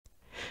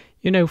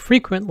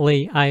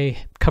Frequently I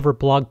cover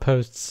blog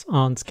posts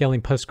on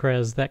Scaling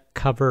Postgres that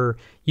cover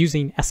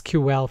using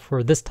SQL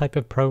for this type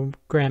of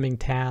programming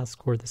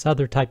task or this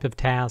other type of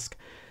task.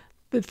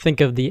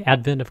 Think of the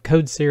advent of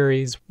code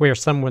series where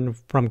someone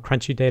from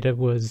Crunchy Data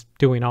was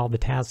doing all the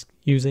tasks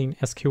using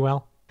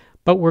SQL.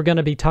 But we're going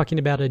to be talking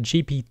about a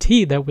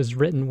GPT that was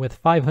written with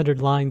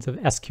 500 lines of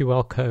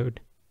SQL code.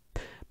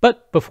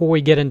 But before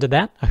we get into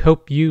that, I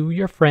hope you,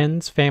 your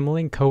friends,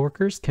 family, and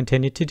coworkers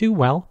continue to do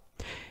well.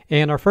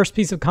 And our first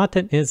piece of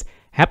content is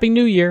Happy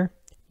New Year,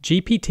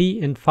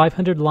 GPT in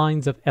 500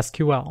 lines of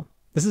SQL.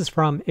 This is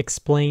from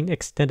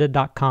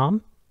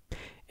explainextended.com.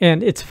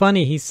 And it's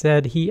funny, he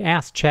said he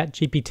asked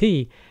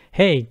ChatGPT,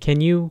 hey, can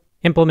you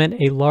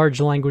implement a large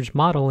language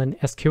model in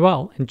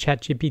SQL? And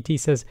ChatGPT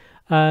says,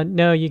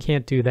 no, you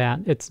can't do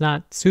that. It's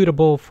not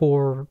suitable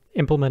for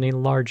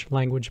implementing large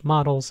language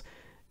models,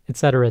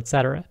 etc.,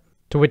 etc.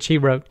 To which he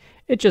wrote,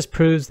 it just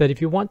proves that if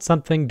you want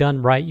something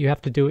done right, you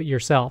have to do it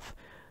yourself.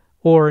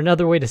 Or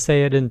another way to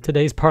say it in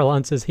today's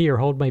parlance is, here,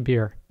 hold my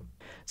beer.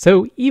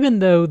 So even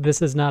though this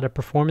is not a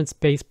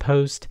performance-based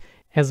post,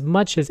 as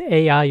much as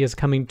AI is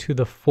coming to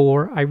the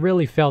fore, I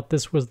really felt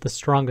this was the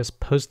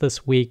strongest post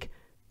this week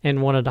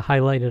and wanted to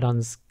highlight it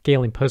on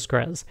Scaling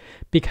Postgres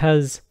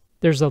because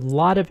there's a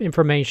lot of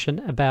information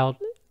about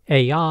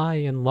AI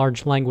and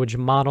large language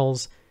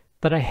models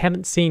that I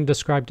haven't seen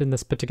described in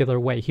this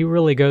particular way. He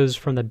really goes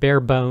from the bare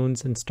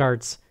bones and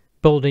starts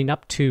building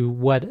up to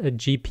what a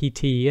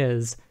GPT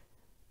is,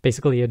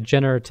 basically a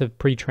generative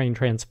pre-trained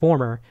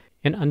transformer,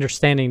 and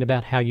understanding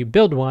about how you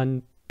build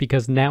one,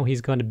 because now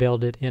he's going to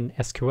build it in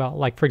SQL.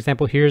 Like, for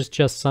example, here's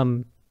just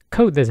some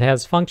code that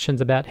has functions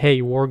about,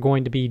 hey, we're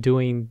going to be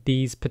doing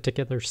these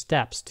particular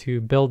steps to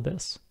build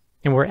this.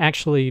 And we're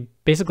actually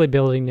basically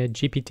building a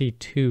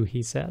GPT-2,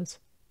 he says.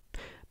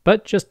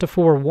 But just to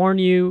forewarn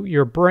you,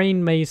 your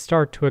brain may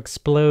start to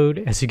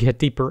explode as you get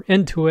deeper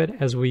into it,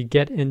 as we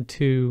get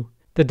into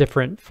the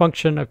different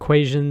function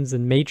equations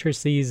and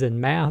matrices and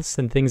maths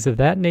and things of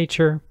that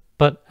nature.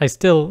 But I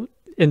still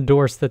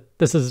endorse that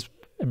this is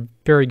a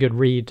very good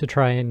read to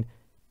try and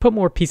put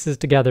more pieces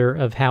together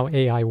of how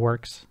AI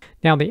works.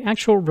 Now, the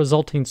actual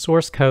resulting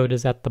source code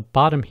is at the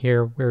bottom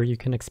here where you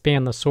can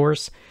expand the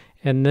source.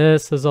 And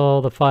this is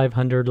all the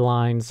 500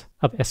 lines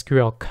of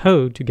SQL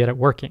code to get it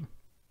working.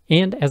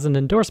 And as an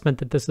endorsement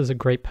that this is a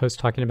great post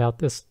talking about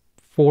this,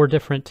 4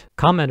 different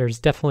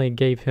commenters definitely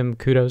gave him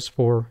kudos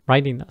for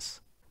writing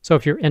this. So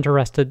if you're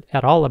interested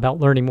at all about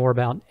learning more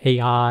about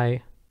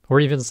AI or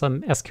even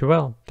some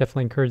SQL,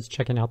 definitely encourage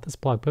checking out this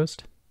blog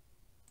post.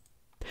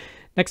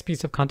 Next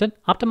piece of content,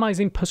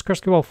 optimizing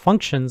PostgreSQL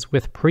functions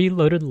with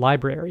preloaded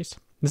libraries.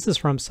 This is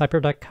from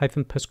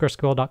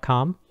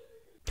cyberduck-postgresql.com.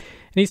 And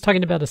he's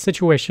talking about a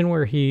situation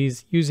where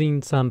he's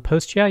using some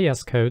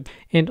PostGIS code,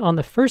 and on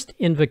the first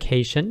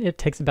invocation, it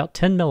takes about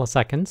 10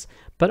 milliseconds,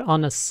 but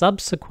on a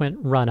subsequent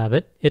run of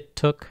it, it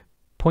took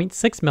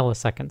 0.6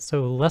 milliseconds,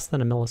 so less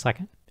than a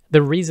millisecond.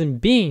 The reason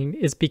being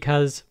is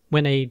because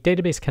when a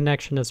database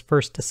connection is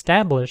first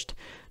established,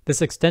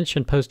 this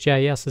extension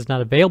PostGIS is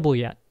not available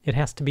yet. It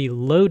has to be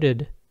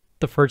loaded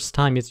the first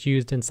time it's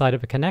used inside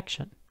of a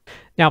connection.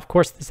 Now, of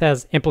course, this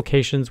has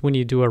implications when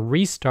you do a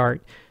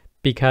restart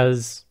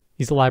because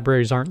these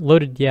libraries aren't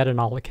loaded yet and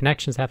all the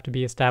connections have to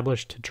be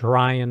established to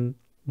try and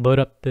load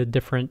up the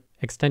different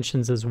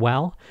extensions as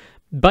well.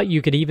 But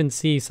you could even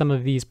see some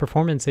of these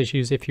performance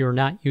issues if you're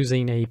not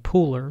using a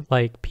pooler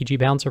like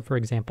pgBadger, for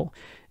example.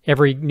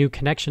 Every new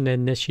connection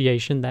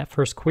initiation, that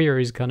first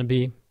query is going to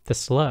be this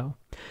slow.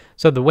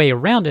 So the way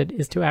around it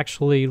is to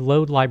actually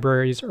load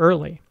libraries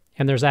early.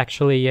 And there's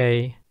actually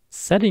a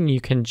setting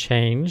you can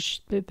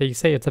change. They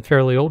say it's a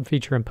fairly old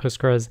feature in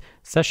Postgres,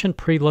 session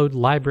preload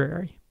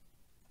library.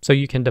 So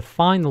you can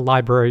define the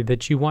library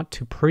that you want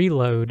to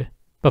preload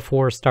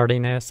before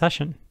starting a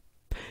session.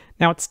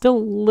 Now, it's still a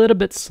little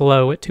bit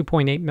slow at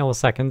 2.8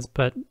 milliseconds,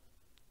 but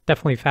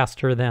definitely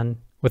faster than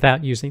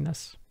without using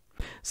this.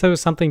 So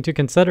something to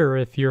consider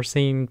if you're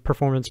seeing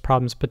performance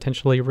problems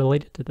potentially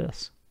related to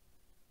this.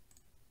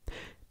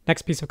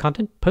 Next piece of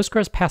content,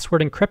 Postgres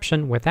password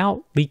encryption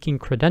without leaking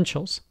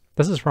credentials.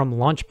 This is from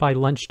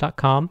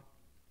launchbylunch.com.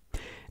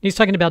 He's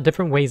talking about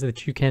different ways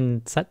that you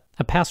can set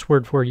a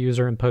password for a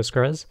user in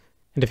Postgres.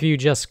 And if you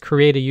just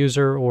create a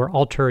user or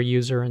alter a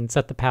user and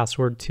set the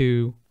password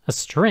to a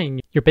string,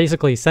 you're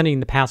basically sending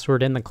the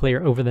password in the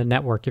clear over the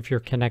network if you're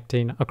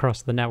connecting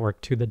across the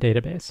network to the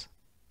database.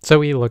 So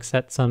he looks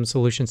at some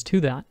solutions to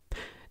that.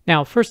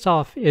 Now, first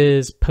off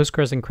is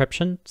Postgres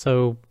encryption.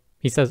 So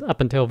he says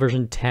up until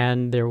version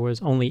 10, there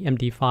was only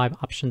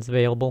MD5 options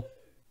available.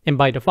 And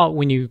by default,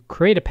 when you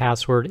create a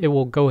password, it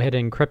will go ahead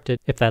and encrypt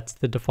it if that's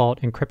the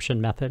default encryption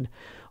method.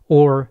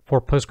 Or for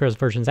Postgres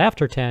versions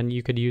after 10,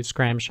 you could use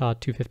Scram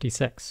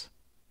SHA-256.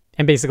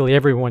 And basically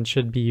everyone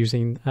should be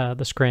using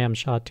the Scram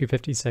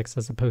SHA-256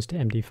 as opposed to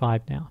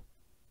MD5 now.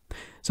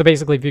 So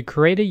basically if you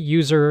create a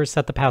user,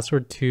 set the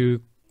password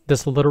to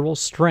this literal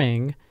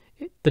string,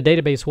 the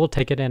database will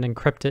take it and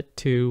encrypt it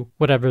to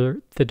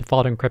whatever the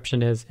default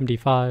encryption is,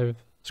 MD5,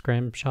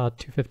 Scram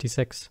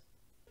SHA-256.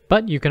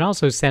 But you can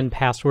also send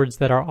passwords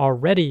that are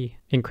already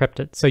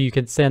encrypted. So you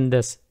could send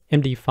this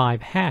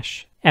MD5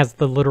 hash as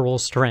the literal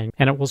string,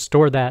 and it will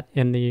store that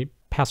in the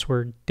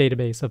password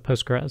database of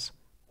Postgres.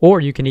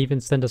 Or you can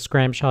even send a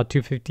Scramshaw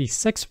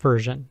 256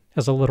 version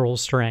as a literal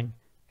string,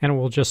 and it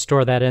will just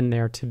store that in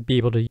there to be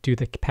able to do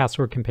the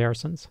password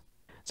comparisons.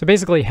 So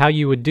basically how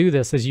you would do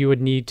this is you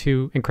would need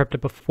to encrypt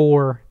it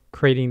before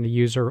creating the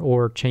user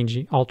or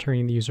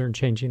altering the user and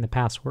changing the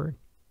password.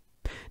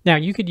 Now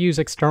you could use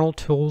external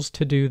tools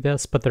to do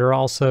this, but they're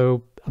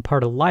also a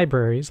part of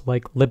libraries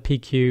like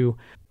libpq,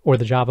 or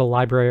the Java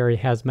library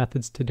has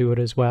methods to do it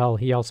as well.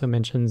 He also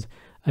mentions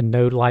a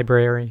node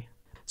library.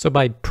 So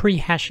by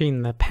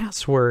pre-hashing the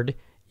password,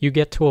 you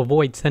get to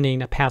avoid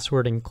sending a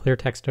password in clear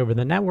text over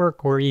the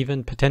network or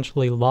even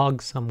potentially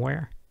logs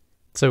somewhere.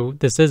 So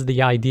this is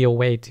the ideal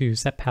way to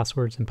set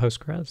passwords in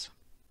Postgres.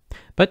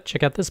 But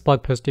check out this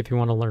blog post if you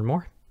want to learn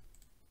more.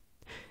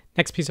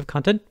 Next piece of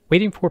content,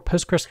 waiting for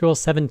PostgreSQL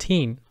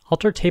 17,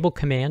 alter table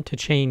command to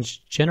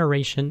change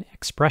generation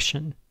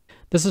expression.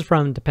 This is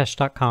from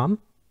depeche.com.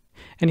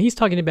 And he's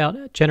talking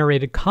about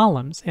generated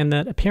columns, and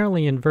that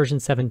apparently in version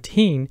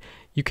 17,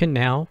 you can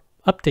now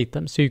update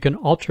them. So you can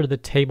alter the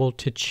table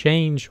to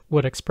change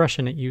what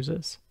expression it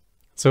uses.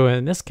 So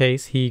in this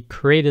case, he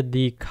created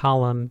the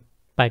column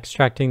by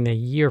extracting the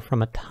year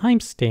from a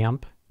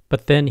timestamp,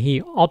 but then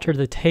he altered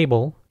the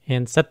table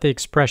and set the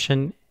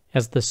expression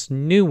as this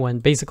new one,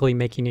 basically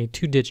making a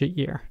 2-digit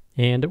year.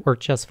 And it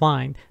worked just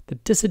fine. The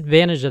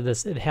disadvantage of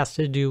this, it has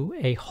to do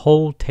a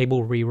whole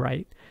table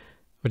rewrite,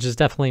 which is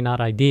definitely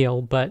not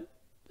ideal, but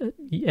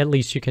at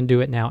least you can do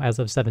it now as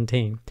of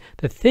 17.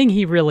 The thing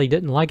he really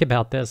didn't like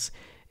about this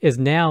is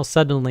now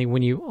suddenly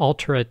when you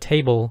alter a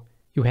table,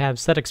 you have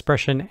set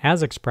expression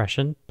as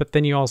expression, but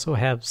then you also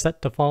have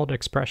set default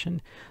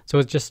expression. So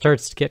it just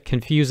starts to get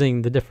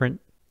confusing, the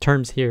different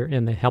terms here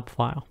in the help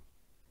file.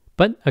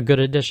 But a good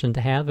addition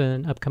to have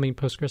in upcoming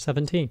Postgres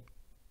 17.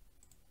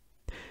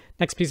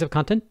 Next piece of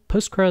content,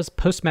 Postgres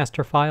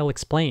Postmaster file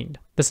explained.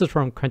 This is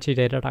from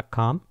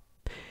crunchydata.com.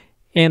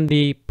 And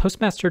the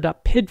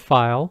postmaster.pid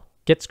file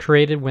gets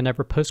created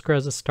whenever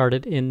Postgres is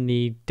started in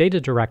the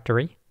data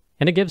directory,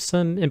 and it gives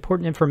some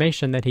important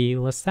information that he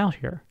lists out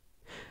here.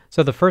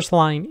 So the first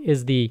line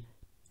is the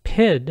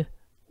PID,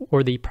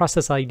 or the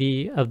process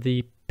ID of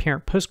the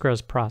parent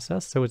Postgres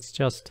process. So it's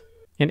just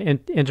an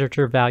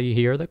integer value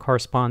here that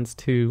corresponds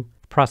to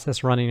the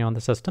process running on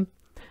the system.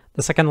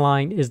 The second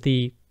line is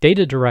the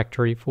data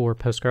directory for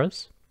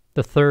Postgres.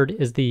 The third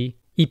is the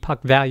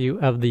epoch value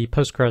of the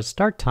Postgres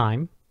start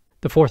time.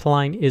 The fourth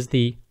line is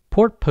the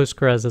port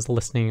Postgres is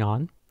listening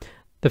on.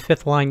 The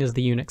fifth line is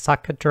the Unix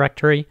socket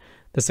directory.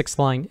 The sixth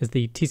line is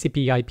the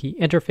TCP IP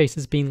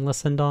interfaces being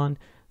listened on.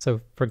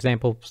 So for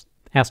example,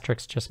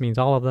 asterisk just means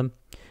all of them.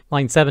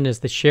 Line 7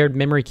 is the shared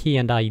memory key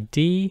and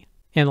ID.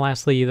 And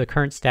lastly, the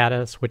current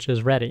status, which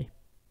is ready.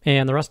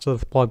 And the rest of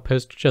the blog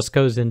post just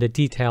goes into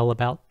detail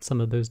about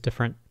some of those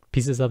different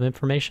pieces of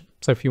information.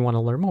 So if you want to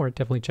learn more,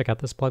 definitely check out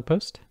this blog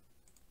post.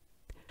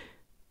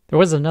 There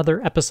was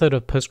another episode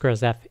of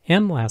Postgres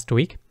FM last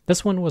week.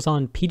 This one was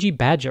on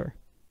pgBadger.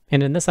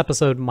 And in this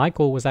episode,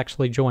 Michael was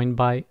actually joined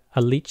by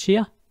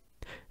Alicia,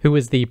 who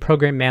is the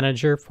program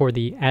manager for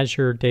the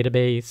Azure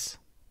database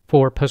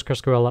for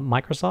PostgreSQL at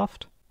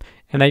Microsoft.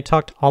 And they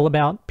talked all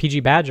about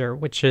pgBadger,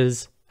 which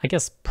is, I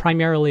guess,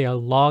 primarily a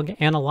log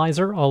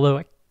analyzer, although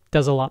it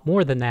does a lot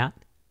more than that.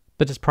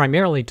 But it's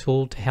primarily a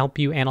tool to help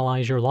you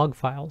analyze your log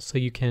files. So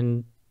you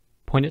can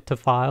point it to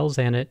files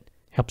and it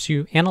helps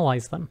you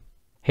analyze them.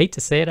 Hate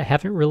to say it, I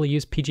haven't really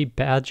used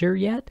pgBadger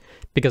yet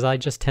because I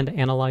just tend to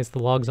analyze the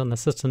logs on the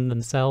system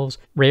themselves.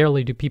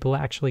 Rarely do people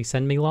actually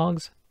send me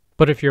logs.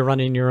 But if you're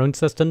running your own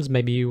systems,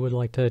 maybe you would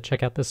like to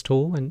check out this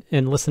tool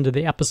and listen to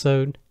the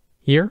episode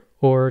here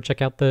or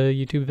check out the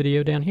YouTube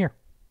video down here.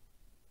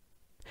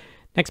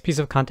 Next piece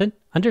of content,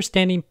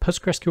 understanding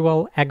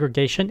PostgreSQL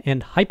aggregation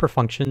and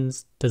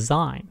hyperfunctions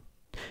design.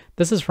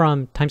 This is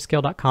from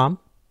timescale.com.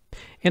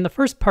 And the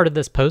first part of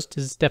this post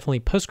is definitely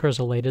Postgres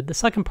related. The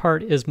second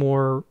part is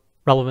more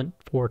relevant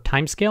for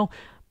timescale,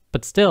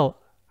 but still,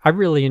 I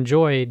really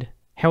enjoyed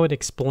how it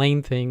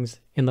explained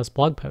things in this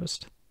blog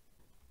post.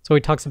 So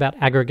he talks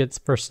about aggregates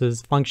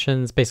versus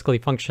functions. Basically,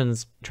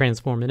 functions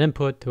transform an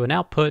input to an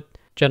output,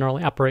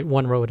 generally operate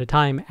one row at a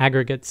time.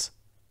 Aggregates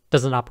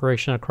does an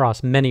operation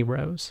across many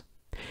rows.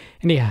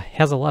 And he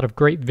has a lot of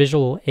great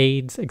visual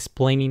aids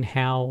explaining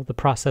how the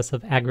process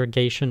of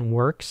aggregation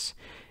works,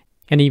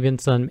 and even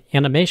some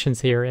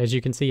animations here, as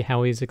you can see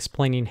how he's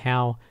explaining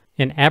how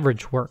an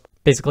average works.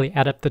 Basically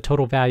add up the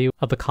total value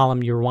of the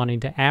column you're wanting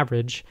to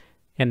average,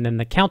 and then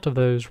the count of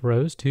those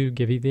rows to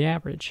give you the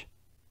average.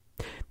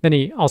 Then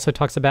he also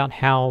talks about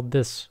how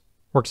this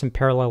works in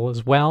parallel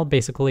as well.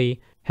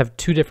 Basically have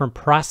two different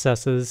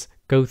processes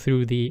go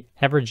through the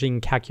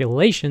averaging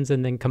calculations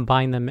and then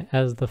combine them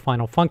as the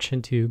final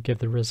function to give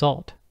the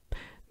result.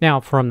 Now,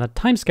 from the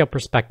timescale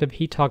perspective,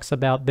 he talks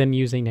about them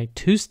using a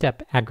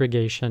two-step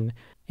aggregation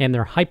and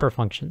their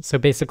hyperfunctions. So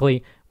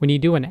basically, when you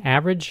do an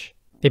average,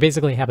 they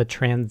basically have a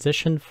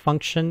transition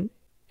function,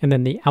 and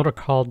then the outer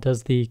call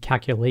does the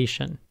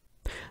calculation.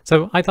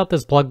 So I thought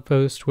this blog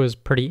post was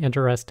pretty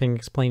interesting,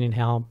 explaining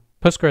how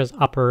Postgres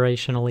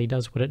operationally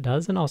does what it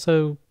does, and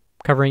also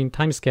covering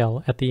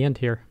timescale at the end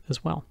here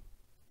as well.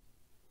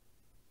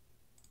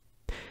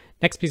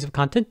 Next piece of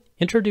content,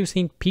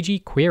 introducing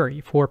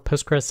pgQuery for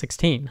Postgres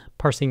 16,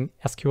 parsing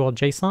SQL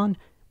JSON,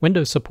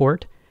 Windows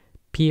support,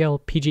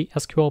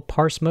 pgSQL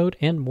parse mode,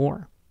 and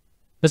more.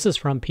 This is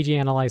from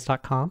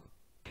pganalyze.com.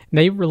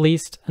 They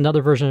released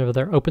another version of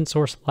their open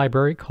source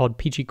library called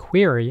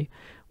pgQuery,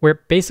 where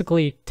it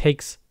basically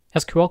takes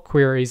SQL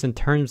queries and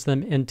turns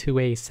them into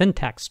a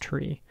syntax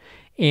tree.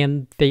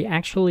 And they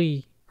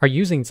actually are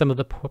using some of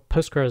the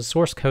Postgres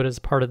source code as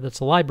part of this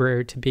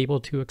library to be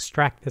able to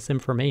extract this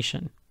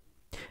information.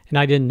 And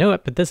I didn't know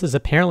it, but this has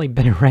apparently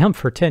been around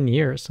for 10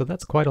 years, so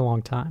that's quite a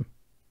long time.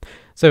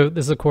 So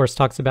this, of course,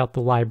 talks about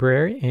the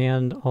library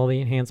and all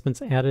the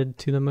enhancements added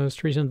to the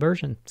most recent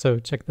version. So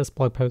check this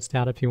blog post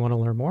out if you want to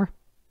learn more.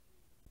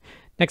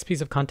 Next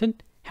piece of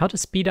content, how to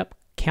speed up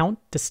count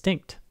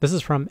distinct. This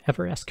is from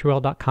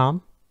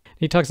eversql.com.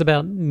 He talks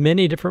about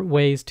many different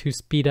ways to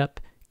speed up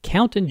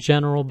count in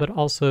general, but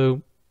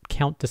also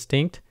count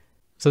distinct.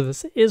 So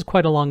this is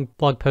quite a long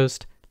blog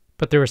post,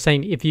 but they were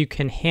saying if you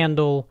can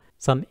handle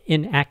some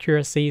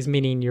inaccuracies,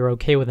 meaning you're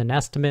okay with an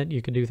estimate,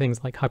 you could do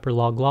things like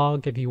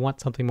hyperlog. If you want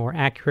something more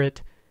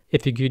accurate,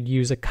 if you could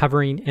use a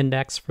covering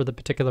index for the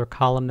particular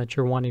column that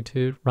you're wanting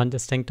to run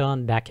distinct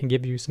on, that can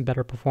give you some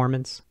better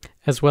performance,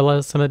 as well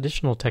as some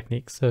additional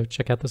techniques. So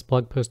check out this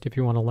blog post if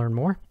you want to learn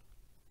more.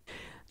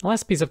 The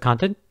last piece of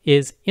content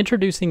is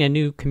introducing a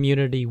new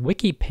community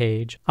wiki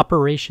page,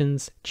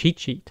 Operations Cheat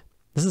Sheet.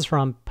 This is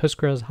from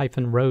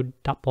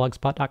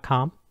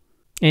postgres-road.blogspot.com.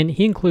 And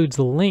he includes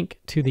a link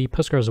to the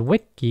Postgres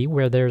wiki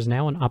where there's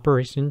now an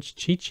operations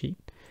cheat sheet.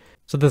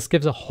 So this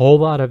gives a whole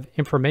lot of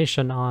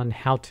information on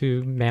how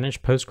to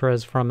manage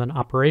Postgres from an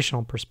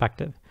operational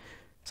perspective.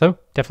 So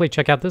definitely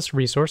check out this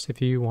resource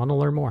if you want to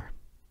learn more.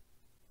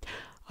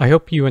 I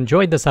hope you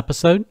enjoyed this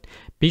episode.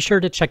 Be sure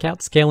to check out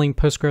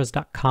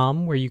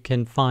scalingpostgres.com where you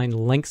can find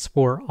links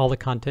for all the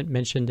content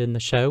mentioned in the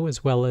show,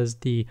 as well as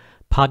the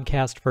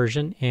podcast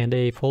version and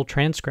a full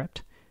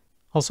transcript.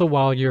 Also,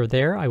 while you're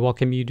there, I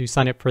welcome you to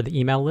sign up for the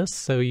email list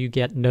so you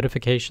get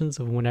notifications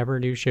of whenever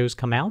new shows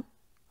come out.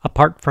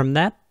 Apart from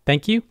that,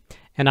 thank you,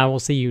 and I will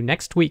see you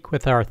next week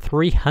with our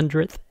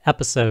 300th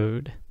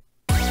episode.